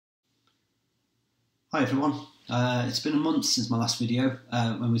Hi everyone, it's been a month since my last video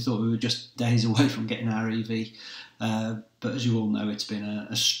when we thought we were just days away from getting our EV, but as you all know it's been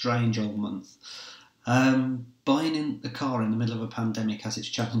a strange old month. Buying in a car in the middle of a pandemic has its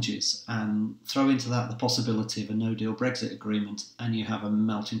challenges, and throw into that the possibility of a no-deal Brexit agreement and you have a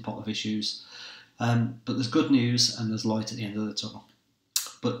melting pot of issues. But there's good news and there's light at the end of the tunnel.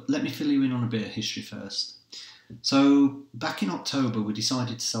 But let me fill you in on a bit of history first. So back in October we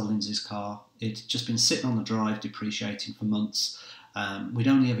decided to sell Lindsay's car. It's just been sitting on the drive depreciating for months. We'd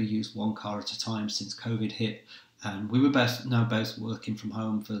only ever used one car at a time since COVID hit, and we were both working from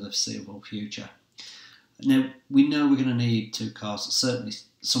home for the foreseeable future. Now we know we're going to need two cars at certainly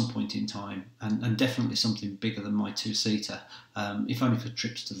some point in time, and definitely something bigger than my two-seater, if only for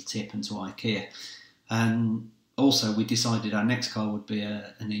trips to the tip and to IKEA. And also, we decided our next car would be an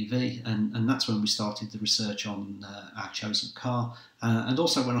EV, and that's when we started the research on our chosen car, and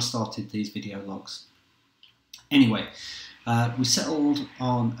also when I started these video logs. Anyway, we settled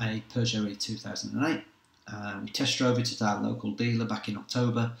on a Peugeot E2008. We test drove it at our local dealer back in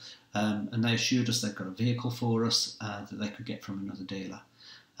October, and they assured us they'd got a vehicle for us that they could get from another dealer.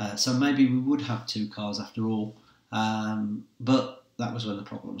 So maybe we would have two cars after all, but that was when the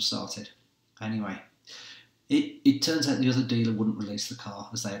problem started. Anyway. It turns out the other dealer wouldn't release the car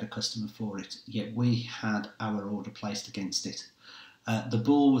as they had a customer for it, yet we had our order placed against it. The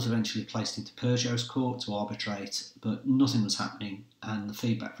ball was eventually placed into Peugeot's court to arbitrate, but nothing was happening and the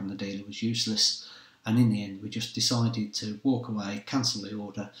feedback from the dealer was useless, and in the end we just decided to walk away, cancel the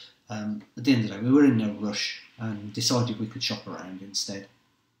order. At the end of the day we were in no rush and decided we could shop around instead.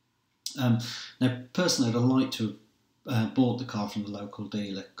 Now personally I'd like to have bought the car from the local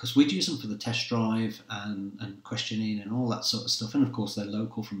dealer because we'd use them for the test drive and questioning and all that sort of stuff, and of course they're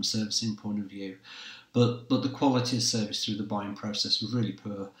local from a servicing point of view, but the quality of service through the buying process was really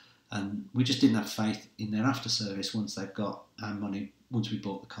poor, and we just didn't have faith in their after service once they've got our money once we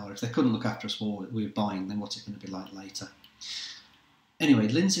bought the car. If they couldn't look after us while we were buying, then what's it going to be like later? Anyway,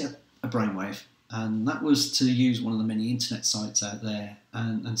 Lindsay had a brainwave, and that was to use one of the many internet sites out there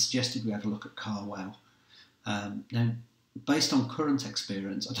and suggested we have a look at CarWow. Now, based on current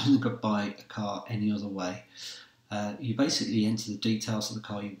experience, I don't think I'd buy a car any other way. You basically enter the details of the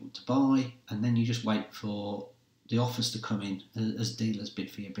car you want to buy, and then you just wait for the offers to come in as dealers bid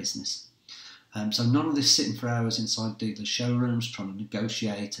for your business. So none of this sitting for hours inside dealers' showrooms trying to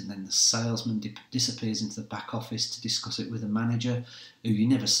negotiate, and then the salesman disappears into the back office to discuss it with a manager who you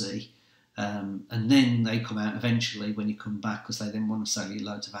never see. And then they come out eventually when you come back because they then want to sell you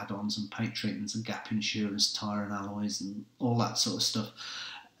loads of add-ons and paint treatments and gap insurance, tyre and alloys and all that sort of stuff.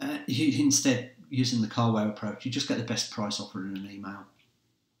 Instead, using the CarWow approach, you just get the best price offer in an email.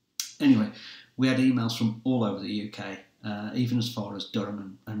 Anyway, we had emails from all over the UK, even as far as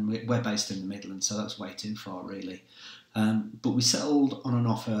Durham, and we're based in the Midlands, so that's way too far really. But we settled on an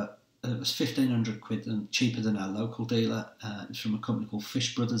offer. It was 1,500 quid cheaper than our local dealer. It was from a company called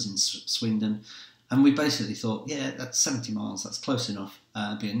Fish Brothers in Swindon. And we basically thought, yeah, that's 70 miles, that's close enough.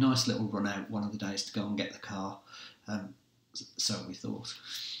 It'd be a nice little run out one of the days to go and get the car. So we thought.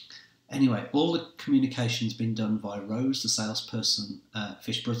 Anyway, all the communication's been done via Rose, the salesperson at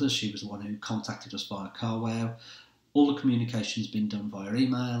Fish Brothers. She was the one who contacted us via CarWow. All the communication's been done via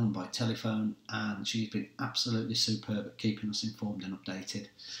email and by telephone, and she's been absolutely superb at keeping us informed and updated.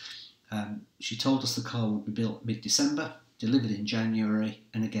 She told us the car would be built mid-December, delivered in January,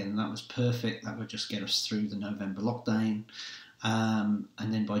 and again that was perfect. That would just get us through the November lockdown, and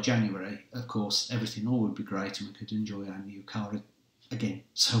then by January, of course, everything all would be great and we could enjoy our new car again,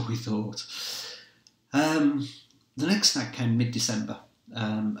 so we thought. The next snack came mid-December.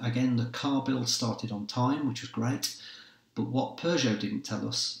 Again, the car build started on time, which was great, but what Peugeot didn't tell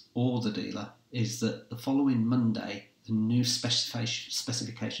us, or the dealer, is that the following Monday the new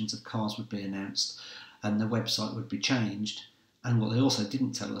specifications of cars would be announced and the website would be changed, and what they also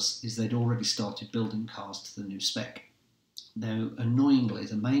didn't tell us is they'd already started building cars to the new spec. Now, annoyingly,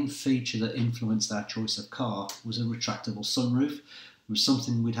 the main feature that influenced our choice of car was a retractable sunroof. It was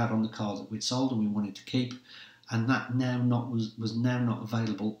something we'd had on the car that we'd sold and we wanted to keep, and that was now not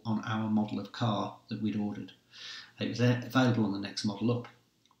available on our model of car that we'd ordered. It was available on the next model up.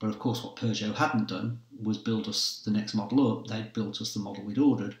 But of course what Peugeot hadn't done was build us the next model up. They'd built us the model we'd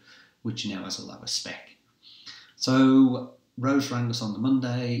ordered, which now has a lower spec. So Rose rang us on the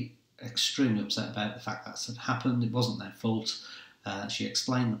Monday, extremely upset about the fact that had happened. It wasn't their fault. She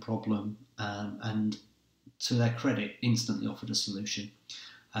explained the problem, and to their credit, instantly offered a solution.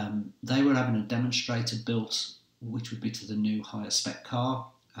 They were having a demonstrator built, which would be to the new higher spec car.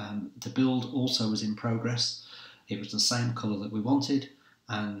 The build also was in progress. It was the same colour that we wanted,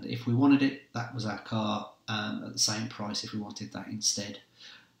 and if we wanted it, that was our car at the same price if we wanted that instead.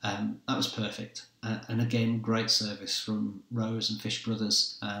 That was perfect, and again, great service from Rose and Fish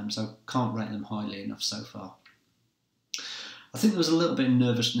Brothers, so can't rate them highly enough so far. I think there was a little bit of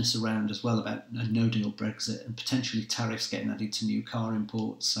nervousness around as well about a no-deal Brexit and potentially tariffs getting added to new car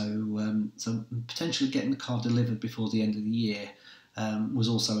imports, so potentially getting the car delivered before the end of the year was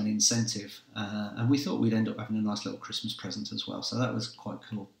also an incentive, and we thought we'd end up having a nice little Christmas present as well, so that was quite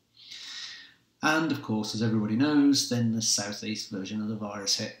cool. And of course, as everybody knows, then the southeast version of the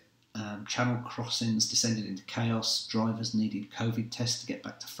virus hit. Channel crossings descended into chaos, drivers needed COVID tests to get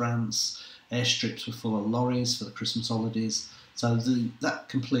back to France, airstrips were full of lorries for the Christmas holidays, so that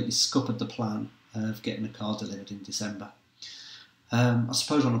completely scuppered the plan of getting a car delivered in December. I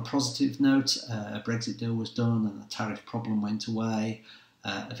suppose on a positive note, a Brexit deal was done and the tariff problem went away.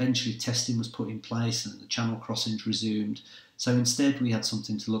 Eventually testing was put in place and the channel crossings resumed. So instead we had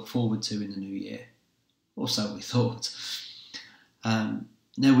something to look forward to in the new year. Or so we thought.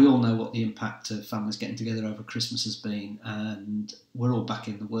 Now we all know what the impact of families getting together over Christmas has been, and we're all back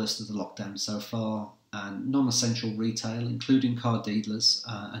in the worst of the lockdown so far, and non-essential retail, including car dealers,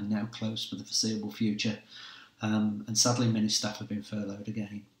 are now closed for the foreseeable future. And sadly many staff have been furloughed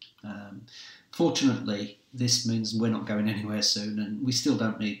again. Fortunately, this means we're not going anywhere soon and we still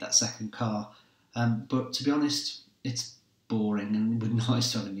don't need that second car. But to be honest, it's boring and it would be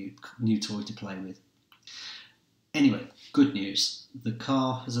nice to have a new toy to play with. Anyway, good news. The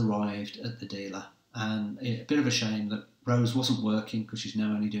car has arrived at the dealer, and a bit of a shame that Rose wasn't working because she's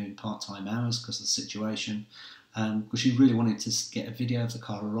now only doing part-time hours because of the situation. Because she really wanted to get a video of the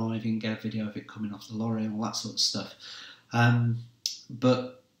car arriving, get a video of it coming off the lorry and all that sort of stuff.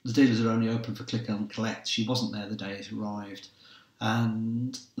 But the dealers are only open for click and collect. She wasn't there the day it arrived.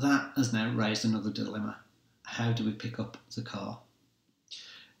 And that has now raised another dilemma. How do we pick up the car?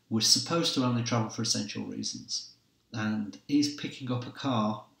 We're supposed to only travel for essential reasons. And is picking up a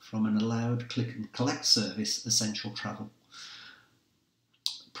car from an allowed click and collect service essential travel?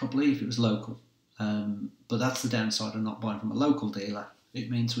 Probably if it was local. But that's the downside of not buying from a local dealer. It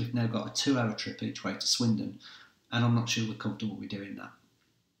means we've now got a 2-hour trip each way to Swindon, and I'm not sure we're comfortable with doing that.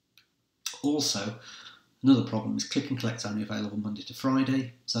 Also, another problem is click and collect only available Monday to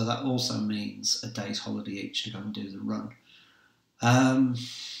Friday, so that also means a day's holiday each to go and do the run.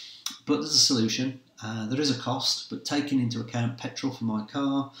 But there's a solution. There is a cost, but taking into account petrol for my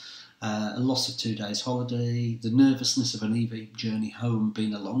car, a loss of 2 days holiday, the nervousness of an EV journey home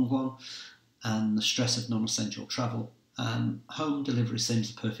being a long one, and the stress of non-essential travel, home delivery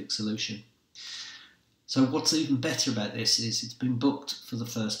seems the perfect solution. So what's even better about this is it's been booked for the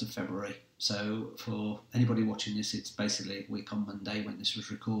 1st of February. So for anybody watching this, it's basically a week on Monday when this was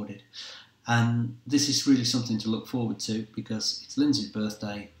recorded. And this is really something to look forward to because it's Lindsay's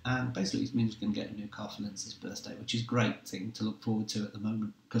birthday, and basically it means we can get a new car for Lindsay's birthday, which is a great thing to look forward to at the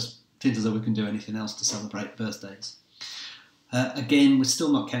moment because it seems as though we can do anything else to celebrate birthdays. Again, we're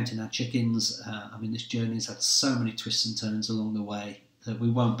still not counting our chickens. I mean, this journey has had so many twists and turns along the way that we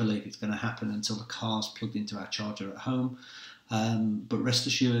won't believe it's going to happen until the car's plugged into our charger at home. But rest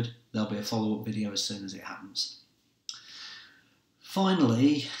assured, there'll be a follow-up video as soon as it happens.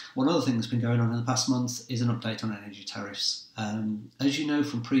 Finally, one other thing that's been going on in the past month is an update on energy tariffs. As you know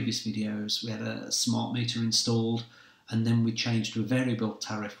from previous videos, we had a smart meter installed, and then we changed to a variable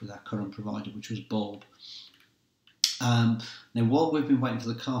tariff with our current provider, which was Bulb. Now, while we've been waiting for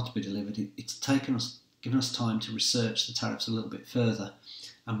the car to be delivered, it's given us time to research the tariffs a little bit further,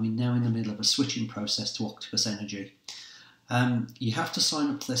 and we're now in the middle of a switching process to Octopus Energy. You have to sign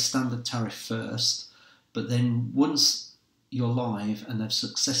up to their standard tariff first, but then once you're live and they've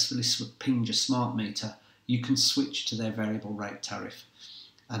successfully pinged your smart meter, you can switch to their variable rate tariff.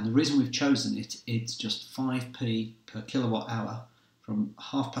 And the reason we've chosen it's just 5p per kilowatt hour from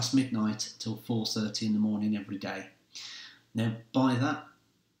midnight till 4:30 in the morning every day. Now, by that,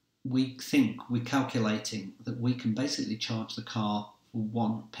 we're calculating that we can basically charge the car for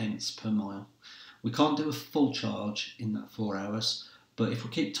 1 pence per mile. We can't do a full charge in that 4 hours, but if we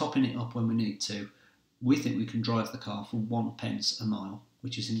keep topping it up when we need to, we think we can drive the car for 1 pence a mile,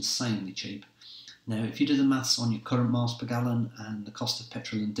 which is insanely cheap. Now, if you do the maths on your current miles per gallon and the cost of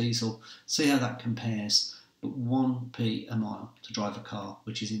petrol and diesel, see how that compares, but 1p a mile to drive a car,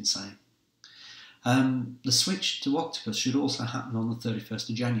 which is insane. The switch to Octopus should also happen on the 31st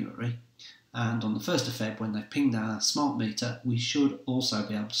of January, and on the 1st of Feb, when they've pinged our smart meter, we should also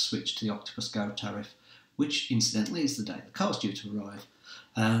be able to switch to the Octopus Go tariff, which incidentally is the day the car's due to arrive.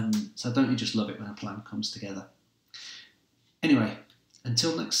 So don't you just love it when a plan comes together? Anyway,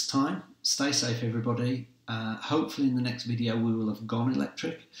 until next time, stay safe everybody, Hopefully in the next video we will have gone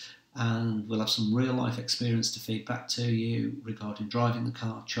electric, and we'll have some real life experience to feed back to you regarding driving the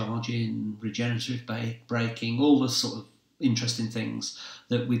car, charging, regenerative braking, all the sort of interesting things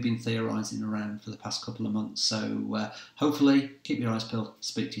that we've been theorising around for the past couple of months. So hopefully keep your eyes peeled.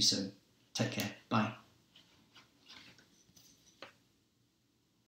 Speak to you soon. Take care. Bye.